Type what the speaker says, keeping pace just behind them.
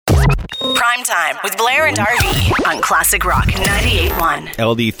PrimeTime with Blair and RV on Classic Rock 98.1.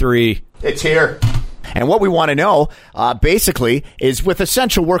 LD3. It's here. And what we want to know, basically, is with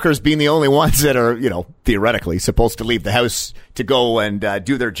essential workers being the only ones that are, theoretically supposed to leave the house to go and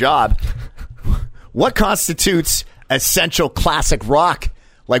do their job, what constitutes essential classic rock?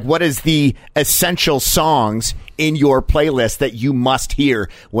 Like, what is the essential songs in your playlist that you must hear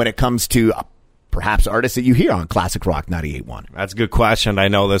when it comes to perhaps artists that you hear on Classic Rock 98.1? That's a good question. I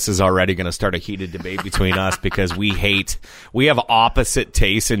know this is already going to start a heated debate between us because we have opposite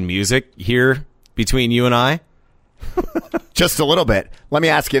tastes in music here between you and I. Just a little bit. Let me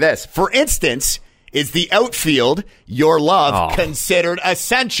ask you this. For instance, is the outfield, Your Love, considered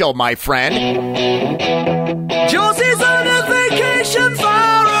essential, my friend? Josie's on a vacation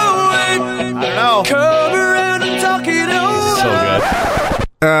far away. I don't know. Come around and talk it over. So good.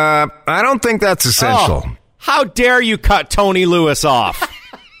 I don't think that's essential. Oh, how dare you cut Tony Lewis off?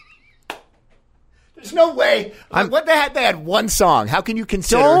 There's no way. What the heck? They had one song. How can you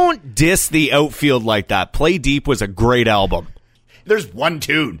consider? Don't diss the outfield like that. Play Deep was a great album. There's one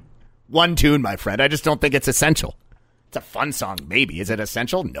tune. One tune, my friend. I just don't think it's essential. It's a fun song, maybe. Is it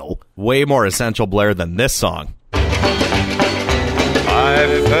essential? No. Way more essential, Blair, than this song. I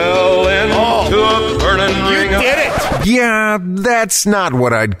fell into a burning ring. You did it. Yeah, that's not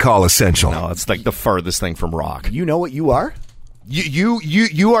what I'd call essential. No, it's like the furthest thing from rock. You know what you are?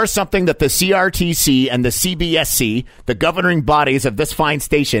 You are something that the CRTC and the CBSC, the governing bodies of this fine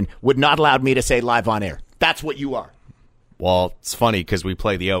station, would not allow me to say live on air. That's what you are. Well, it's funny because we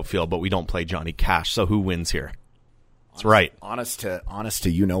play the outfield, but we don't play Johnny Cash. So who wins here? That's right. Honest to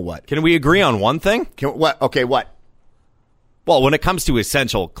you know what? Can we agree on one thing? What? Okay, what? Well, when it comes to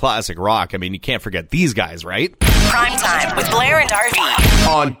essential classic rock, I mean, you can't forget these guys, right? PrimeTime with Blair and RV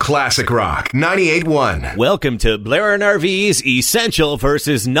On Classic Rock 98.1. Welcome to Blair and RV's Essential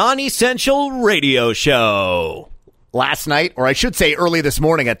versus Non-Essential radio show. Last night, or I should say early this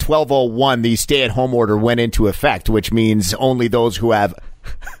morning at 12:01, the stay-at-home order went into effect, which means only those who have,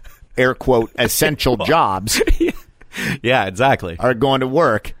 air quote, essential jobs Yeah, exactly. are going to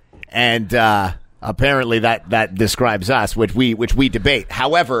work. And apparently that describes us, which we debate.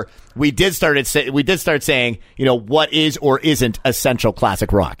 However, we did start saying, what is or isn't essential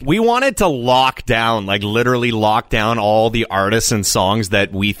classic rock. We wanted to literally lock down all the artists and songs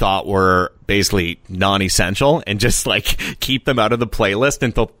that we thought were basically non-essential and just keep them out of the playlist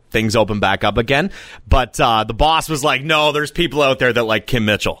until things open back up again. But the boss was like, no, there's people out there that like Kim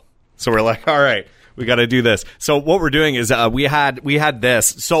Mitchell. So we're like, all right, we got to do this. So what we're doing is we had this.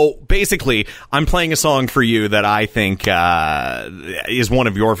 So basically, I'm playing a song for you that I think is one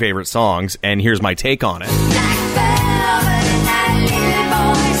of your favorite songs, and here's my take on it.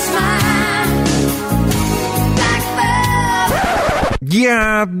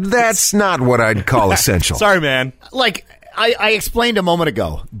 Yeah, that's not what I'd call essential. Sorry, man. Like I explained a moment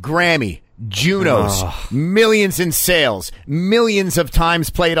ago, Grammy, Junos, millions in sales, millions of times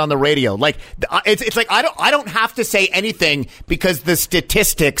played on the radio. Like it's like I don't have to say anything because the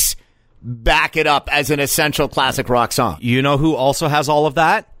statistics back it up as an essential classic rock song. You know who also has all of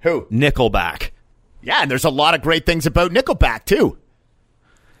that? Who? Nickelback. Yeah, and there's a lot of great things about Nickelback too.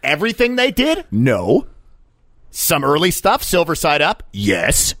 Everything they did? No. Some early stuff, Silver Side Up?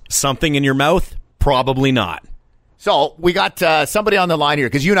 Yes. Something in Your Mouth? Probably not. So we got somebody on the line here,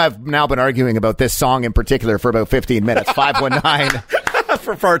 because you and I have now been arguing about this song in particular for about 15 minutes. 519.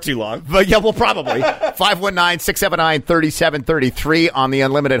 For far too long. But yeah, well, probably. 519-679-3733 on the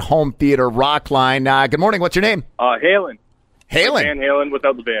Unlimited Home Theater Rock line. Good morning. What's your name? Halen. Halen. Van Halen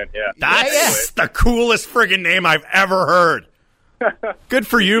without the band, yeah. That's the coolest friggin' name I've ever heard. Good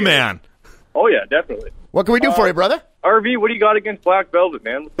for you, man. Oh, yeah, definitely. What can we do for you, brother? RV, what do you got against Black Velvet,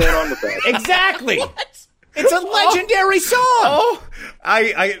 man? What's going on with that? Exactly. It's a legendary song. Oh,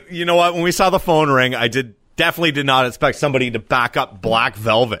 I you know what? When we saw the phone ring, I definitely did not expect somebody to back up Black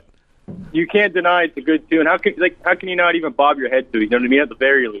Velvet. You can't deny it's a good tune. How can you not even bob your head to it? You know what I mean? At the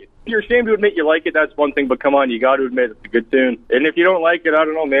very least. If you're ashamed to admit you like it, that's one thing, but come on, you got to admit it's a good tune. And if you don't like it, I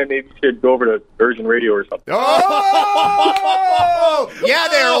don't know, man, maybe you should go over to Virgin Radio or something. Oh! Yeah,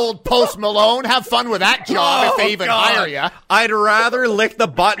 there, old Post Malone. Have fun with that job if they even hire you. I'd rather lick the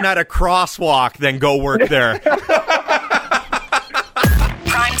button at a crosswalk than go work there.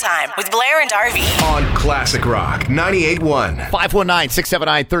 PrimeTime with Blair and RV On Classic Rock 98.1.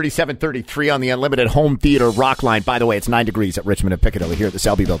 519-679-3733 on the Unlimited Home Theater Rock line. By the way, it's 9 degrees at Richmond and Piccadilly here at the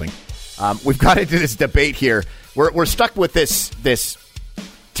Selby Building. We've got into this debate here. We're stuck with this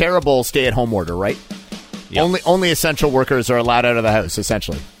terrible stay-at-home order, right? Yep. Only essential workers are allowed out of the house,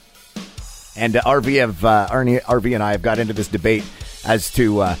 essentially. And RV and I have got into this debate as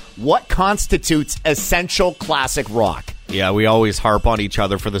to what constitutes essential classic rock. Yeah, we always harp on each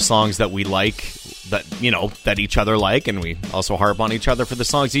other for the songs that we like, that each other like, and we also harp on each other for the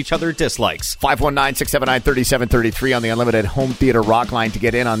songs each other dislikes. 519-679-3733 on the Unlimited Home Theater Rock line to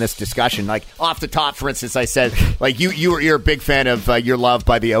get in on this discussion. Like, off the top, for instance, I said, like, you're a big fan of Your Love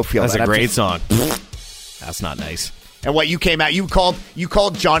by the Outfield. That's a great song. That's not nice. And what you came out, you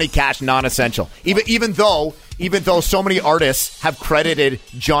called Johnny Cash non-essential. Even though so many artists have credited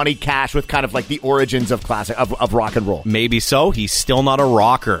Johnny Cash with kind of like the origins of classic of rock and roll. Maybe so. He's still not a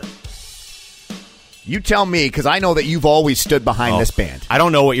rocker. You tell me, because I know that you've always stood behind this band. I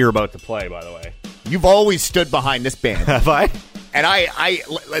don't know what you're about to play, by the way. You've always stood behind this band. Have I? And I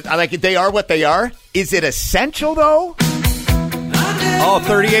like it. They are what they are. Is it essential though? Oh,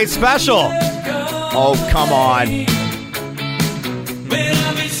 38 Special. Oh, come on.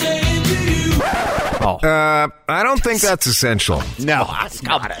 Oh. I don't think that's essential. No, that's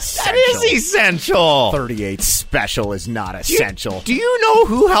not essential. That is essential. 38 Special is not essential. Do you know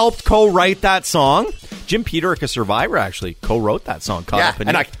who helped co-write that song? Jim Peterick, a Survivor, actually co-wrote that song.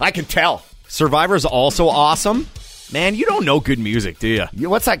 And I can tell. Survivor's also awesome. Man, you don't know good music, do you?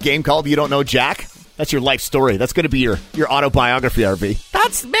 What's that game called? You Don't Know Jack? That's your life story. That's going to be your autobiography,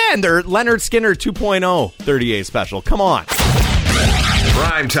 RV. They're Leonard Skinner 2.0 38 Special. Come on.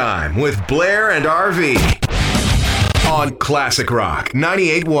 Prime Time with Blair and RV on Classic Rock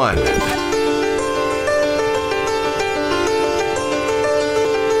 98.1.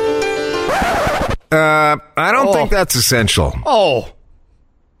 I don't think that's essential. Oh,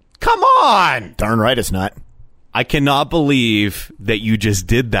 come on. Darn right it's not. I cannot believe that you just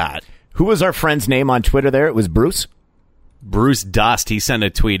did that. Who was our friend's name on Twitter there? It was Bruce? Bruce Dust. He sent a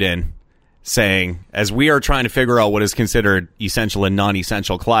tweet in saying, as we are trying to figure out what is considered essential and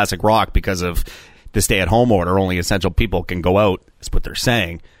non-essential classic rock because of the stay-at-home order, only essential people can go out. That's what they're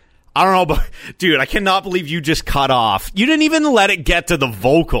saying. I don't know, but dude, I cannot believe you just cut off. You didn't even let it get to the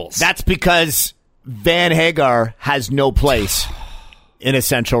vocals. That's because Van Hagar has no place in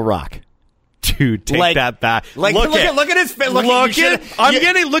essential rock. Dude, take that back. Look at his face. Look at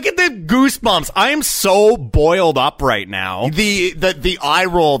the goosebumps. I am so boiled up right now. The eye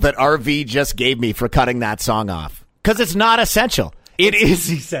roll that RV just gave me for cutting that song off. Because it's not essential. It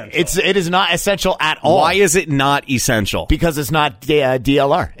is essential. It is not essential at all. Why is it not essential? Because it's not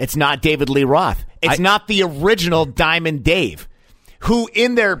DLR. It's not David Lee Roth. It's not the original Diamond Dave, who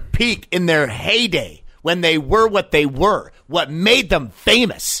in their peak, in their heyday, when they were what they were, what made them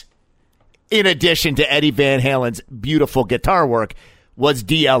famous, in addition to Eddie Van Halen's beautiful guitar work, was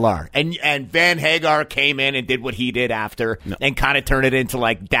DLR. And Van Hagar came in and did what he did after and kind of turned it into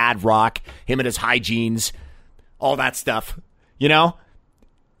like dad rock, him and his high jeans, all that stuff. You know?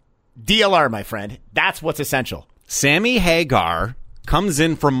 DLR, my friend. That's what's essential. Sammy Hagar comes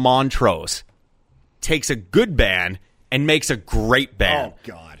in from Montrose, takes a good band, and makes a great band. Oh,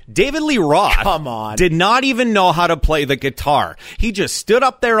 God. David Lee Roth Come on. did not even know how to play the guitar. He just stood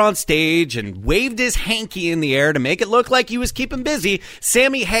up there on stage and waved his hanky in the air to make it look like he was keeping busy.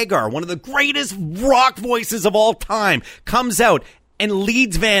 Sammy Hagar, one of the greatest rock voices of all time, comes out and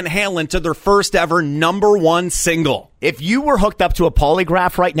leads Van Halen to their first ever #1 single. If you were hooked up to a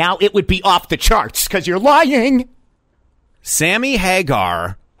polygraph right now, it would be off the charts because you're lying. Sammy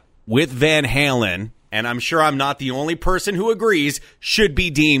Hagar with Van Halen, and I'm sure I'm not the only person who agrees, should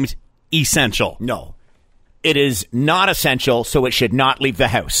be deemed essential. No. It is not essential, so it should not leave the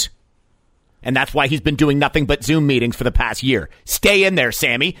house. And that's why he's been doing nothing but Zoom meetings for the past year. Stay in there,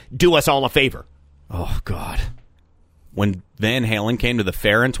 Sammy. Do us all a favor. Oh, God. When Van Halen came to the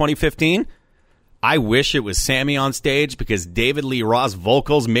fair in 2015, I wish it was Sammy on stage because David Lee Roth's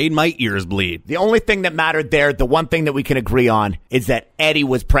vocals made my ears bleed. The only thing that mattered there, the one thing that we can agree on, is that Eddie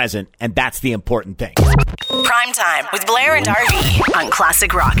was present, and that's the important thing. Primetime with Blair and RV on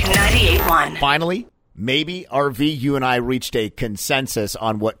Classic Rock 98.1. Finally, maybe, RV, you and I reached a consensus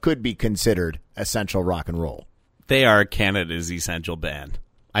on what could be considered essential rock and roll. They are Canada's essential band.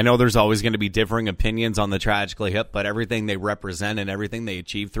 I know there's always going to be differing opinions on the Tragically Hip, but everything they represent and everything they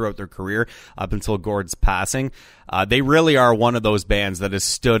achieved throughout their career up until Gord's passing, they really are one of those bands that has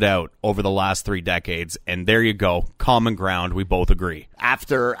stood out over the last 3 decades. And there you go. Common ground. We both agree.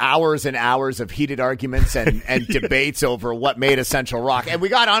 After hours and hours of heated arguments and debates over what made essential rock. And we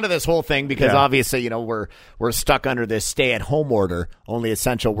got onto this whole thing because obviously, you know, we're stuck under this stay-at-home order, only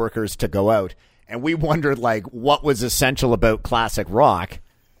essential workers to go out. And we wondered, like, what was essential about classic rock.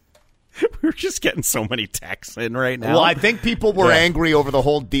 We're just getting so many texts in right now. Well, I think people were angry over the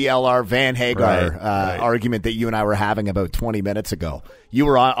whole DLR Van Hagar argument that you and I were having about 20 minutes ago. You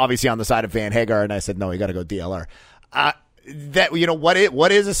were obviously on the side of Van Hagar, and I said, no, you got to go DLR. that,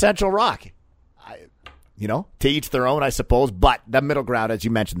 what is essential rock? To each their own, I suppose. But the middle ground, as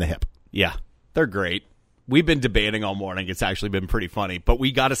you mentioned, the hip. Yeah, they're great. We've been debating all morning. It's actually been pretty funny. But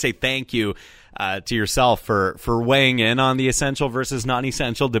we got to say thank you to yourself for weighing in on the essential versus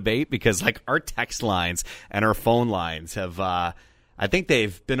non-essential debate, because our text lines and our phone lines have, I think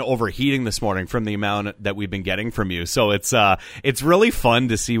they've been overheating this morning from the amount that we've been getting from you. So it's really fun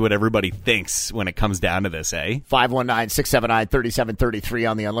to see what everybody thinks when it comes down to this, eh? 519-679-3733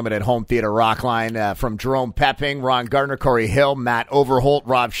 on the Unlimited Home Theater Rock line from Jerome Pepping, Ron Gardner, Corey Hill, Matt Overholt,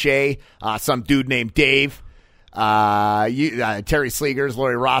 Rob Shea, some dude named Dave, Terry Sleegers,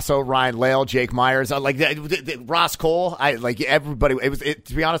 Lori Rosso, Ryan Lale, Jake Myers, Ross Cole. Everybody.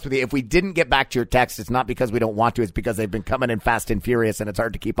 To be honest with you, if we didn't get back to your text, it's not because we don't want to. It's because they've been coming in fast and furious, and it's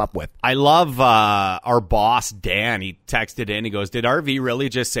hard to keep up with. I love our boss Dan. He texted in. He goes, "Did RV really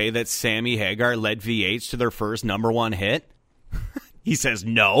just say that Sammy Hagar led VH to their first #1 hit?" He says,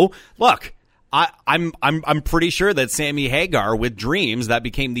 "No. Look." I'm pretty sure that Sammy Hagar with Dreams, that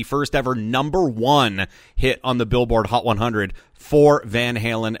became the first ever #1 hit on the Billboard Hot 100 for Van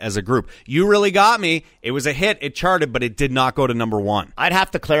Halen as a group. You really got me. It was a hit. It charted, but it did not go to #1. I'd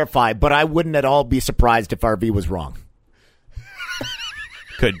have to clarify, but I wouldn't at all be surprised if RV was wrong.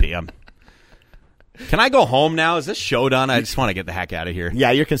 Could be. Can I go home now? Is this show done? I just want to get the heck out of here.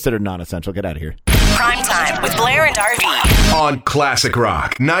 Yeah, you're considered non-essential. Get out of here. Prime Time with Blair and RV on Classic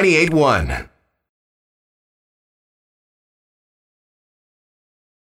Rock 98.1.